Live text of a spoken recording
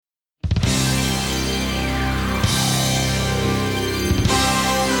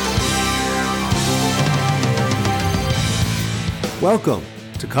Welcome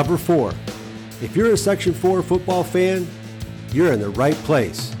to Cover 4. If you're a Section 4 football fan, you're in the right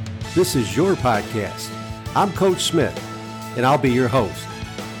place. This is your podcast. I'm Coach Smith, and I'll be your host.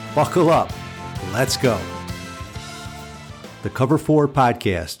 Buckle up. Let's go. The Cover 4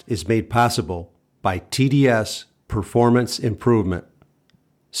 podcast is made possible by TDS Performance Improvement.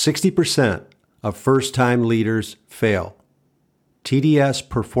 60% of first-time leaders fail. TDS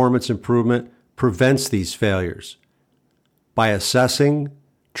Performance Improvement prevents these failures by assessing,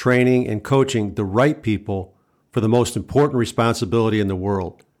 training, and coaching the right people for the most important responsibility in the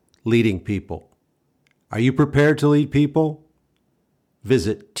world, leading people. Are you prepared to lead people?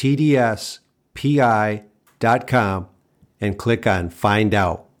 Visit tdspi.com and click on Find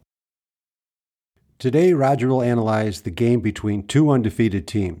Out. Today, Roger will analyze the game between two undefeated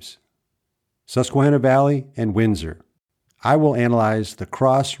teams, Susquehanna Valley and Windsor. I will analyze the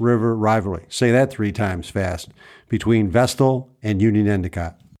Cross River rivalry, say that 3 times fast, between Vestal and Union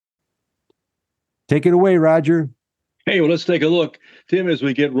Endicott. Take it away, Roger. Hey, well, let's take a look, Tim, as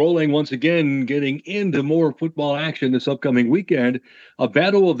we get rolling once again, getting into more football action this upcoming weekend. A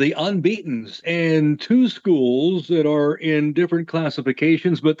battle of the unbeatens and 2 schools that are in different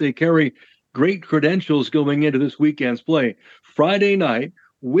classifications, but they carry great credentials going into this weekend's play. Friday night,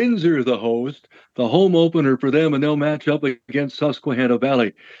 Windsor the host, the home opener for them, and they'll match up against Susquehanna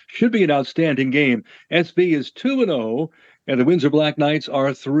Valley. Should be an outstanding game. SV is 2-0, and the Windsor Black Knights are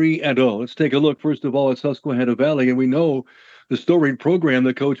 3-0. Let's take a look, first of all, at Susquehanna Valley, and we know the storied program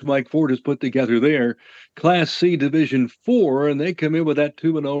that Coach Mike Ford has put together there. Class C Division 4, and they come in with that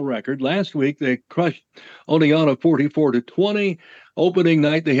 2-0 record. Last week, they crushed Oneonta 44-20. Opening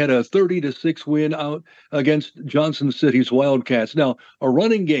night, they had a 30-6 win out against Johnson City's Wildcats. Now, a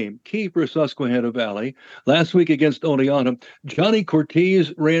running game, key for Susquehanna Valley. Last week against Oneonta, Johnny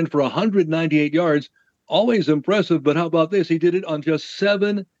Cortez ran for 198 yards. Always impressive, but how about this? He did it on just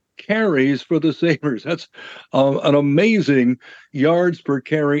 7 carries for the Sabres. That's an amazing yards per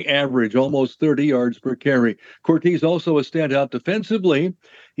carry average, almost 30 yards per carry. Cortez also a standout defensively.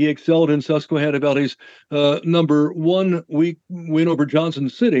 He excelled in Susquehanna Valley's number 1 week win over Johnson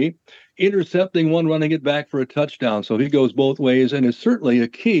City, intercepting one, running it back for a touchdown. So he goes both ways and is certainly a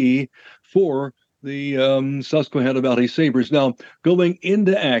key for the Susquehanna Valley Sabres. Now, going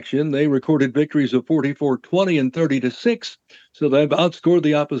into action, they recorded victories of 44-20 and 30-6. So they've outscored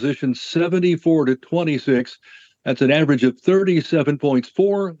the opposition 74-26. That's an average of 37 points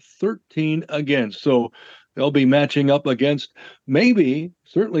for, 13 against. So they'll be matching up against maybe,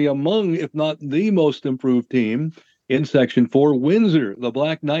 certainly among, if not the most improved team in Section 4, Windsor. The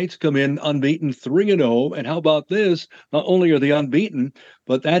Black Knights come in unbeaten 3-0. And how about this? Not only are they unbeaten,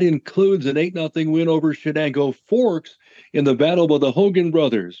 but that includes an 8-0 win over Shenango Forks in the battle with the Hogan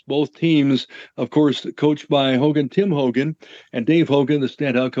brothers. Both teams, of course, coached by Tim Hogan, and Dave Hogan, the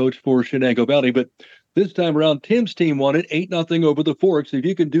standout coach for Shenango Valley. But this time around, Tim's team won it 8-0 over the Forks. If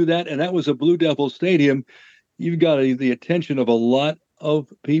you can do that, and that was a Blue Devil Stadium, you've got the attention of a lot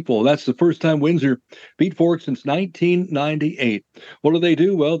of people. That's the first time Windsor beat Forks since 1998. What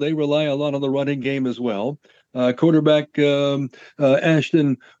do? Well, they rely a lot on the running game as well. Quarterback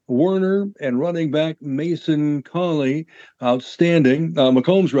Ashton Werner and running back Mason Colley, outstanding,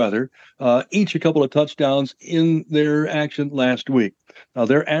 McCombs rather, each a couple of touchdowns in their action last week. Now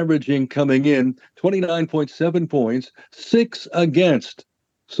they're averaging coming in 29.7 points, 6 against.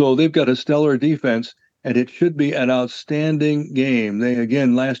 So they've got a stellar defense, and it should be an outstanding game. They,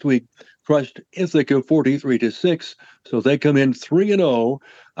 again, last week crushed Ithaca 43-6. So they come in 3-0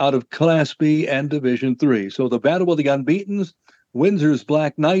 out of Class B and Division 3. So the battle of the unbeatens, Windsor's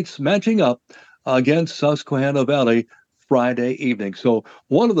Black Knights matching up against Susquehanna Valley Friday evening. So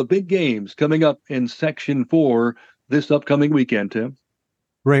one of the big games coming up in Section 4 this upcoming weekend, Tim.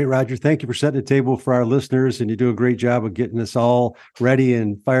 Great, Roger. Thank you for setting the table for our listeners, and you do a great job of getting us all ready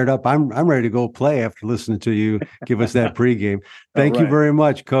and fired up. I'm ready to go play after listening to you give us that pregame. Thank you very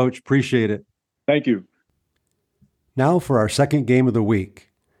much, Coach. Appreciate it. Thank you. Now for our second game of the week,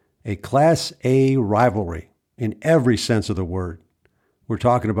 a Class A rivalry in every sense of the word. We're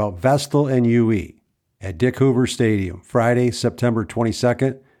talking about Vestal and UE at Dick Hoover Stadium, Friday, September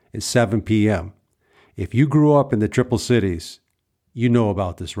 22nd at 7 p.m. If you grew up in the Triple Cities, you know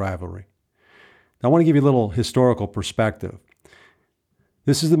about this rivalry. Now, I want to give you a little historical perspective.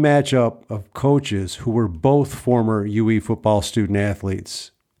 This is the matchup of coaches who were both former UE football student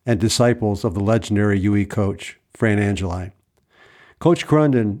athletes and disciples of the legendary UE coach, Fran Angeline. Coach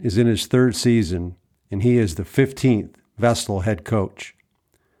Crunden is in his 3rd season, and he is the 15th Vestal head coach.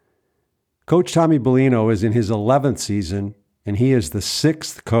 Coach Tommy Bellino is in his 11th season, and he is the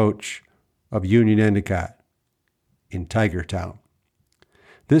 6th coach of Union Endicott in Tigertown.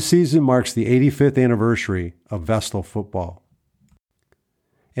 This season marks the 85th anniversary of Vestal football.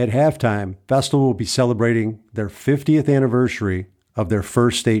 At halftime, Vestal will be celebrating their 50th anniversary of their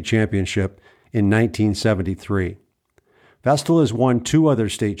first state championship in 1973. Vestal has won 2 other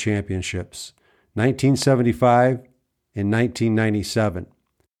state championships, 1975 and 1997.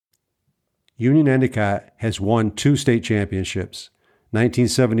 Union Endicott has won 2 state championships,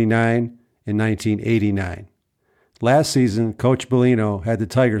 1979 and 1989. Last season, Coach Bellino had the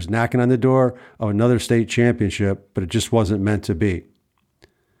Tigers knocking on the door of another state championship, but it just wasn't meant to be.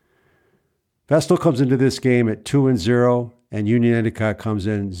 Vestal comes into this game at 2-0, and Union Endicott comes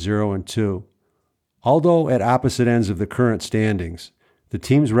in 0-2. Although at opposite ends of the current standings, the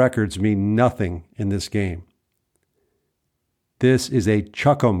teams' records mean nothing in this game. This is a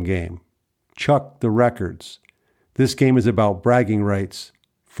chuck 'em game. Chuck the records. This game is about bragging rights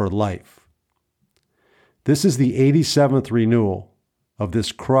for life. This is the 87th renewal of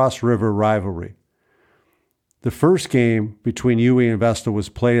this Cross River rivalry. The first game between UE and Vestal was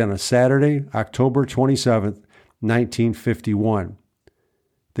played on a Saturday, October 27th, 1951.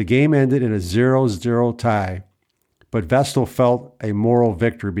 The game ended in a 0-0 tie, but Vestal felt a moral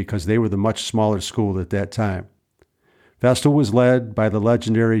victory because they were the much smaller school at that time. Vestal was led by the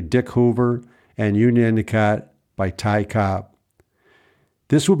legendary Dick Hoover and Union Endicott by Ty Cobb.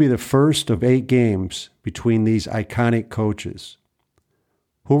 This will be the first of 8 games between these iconic coaches.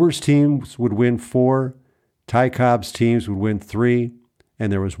 Hoover's teams would win 4, Ty Cobb's teams would win 3,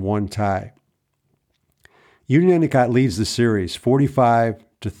 and there was 1 tie. Union Endicott leads the series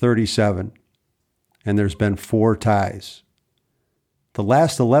 45-37, and there's been 4 ties. The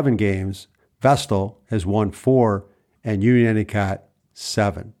last 11 games, Vestal has won 4 and Union Endicott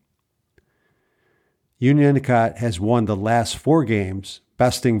 7. Union Endicott has won the last 4 games,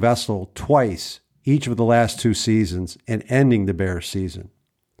 besting Vestal twice each of the last 2 seasons and ending the Bears season.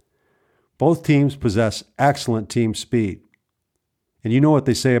 Both teams possess excellent team speed. And you know what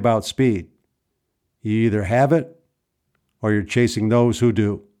they say about speed. You either have it or you're chasing those who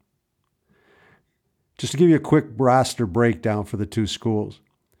do. Just to give you a quick roster breakdown for the 2 schools.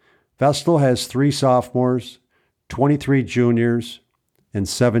 Vestal has 3 sophomores, 23 juniors, and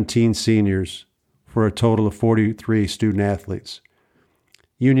 17 seniors for a total of 43 student athletes.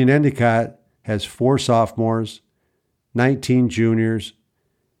 Union Endicott has 4 sophomores, 19 juniors,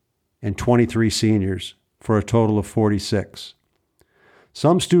 and 23 seniors for a total of 46.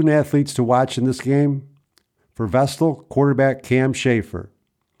 Some student athletes to watch in this game: for Vestal, quarterback Cam Schaefer,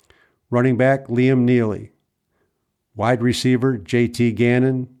 running back Liam Neely, wide receiver JT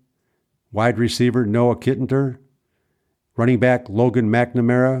Gannon, wide receiver Noah Kittenter, running back Logan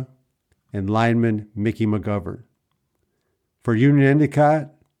McNamara, and lineman Mickey McGovern. For Union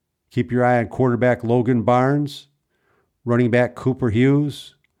Endicott, keep your eye on quarterback Logan Barnes, running back Cooper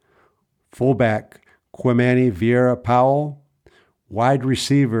Hughes, fullback Quimani Vieira Powell, wide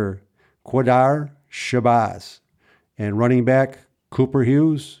receiver Quadar Shabazz, and running back Cooper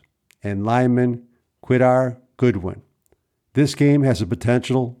Hughes, and lineman Quidar Goodwin. This game has the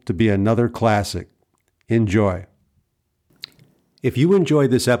potential to be another classic. Enjoy. If you enjoyed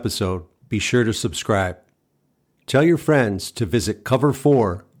this episode, be sure to subscribe. Tell your friends to visit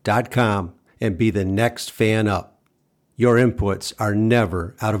cover4.com and be the next fan up. Your inputs are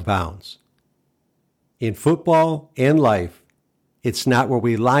never out of bounds. In football and life, it's not where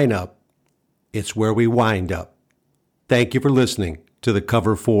we line up, it's where we wind up. Thank you for listening to the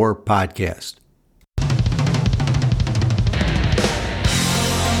Cover 4 podcast.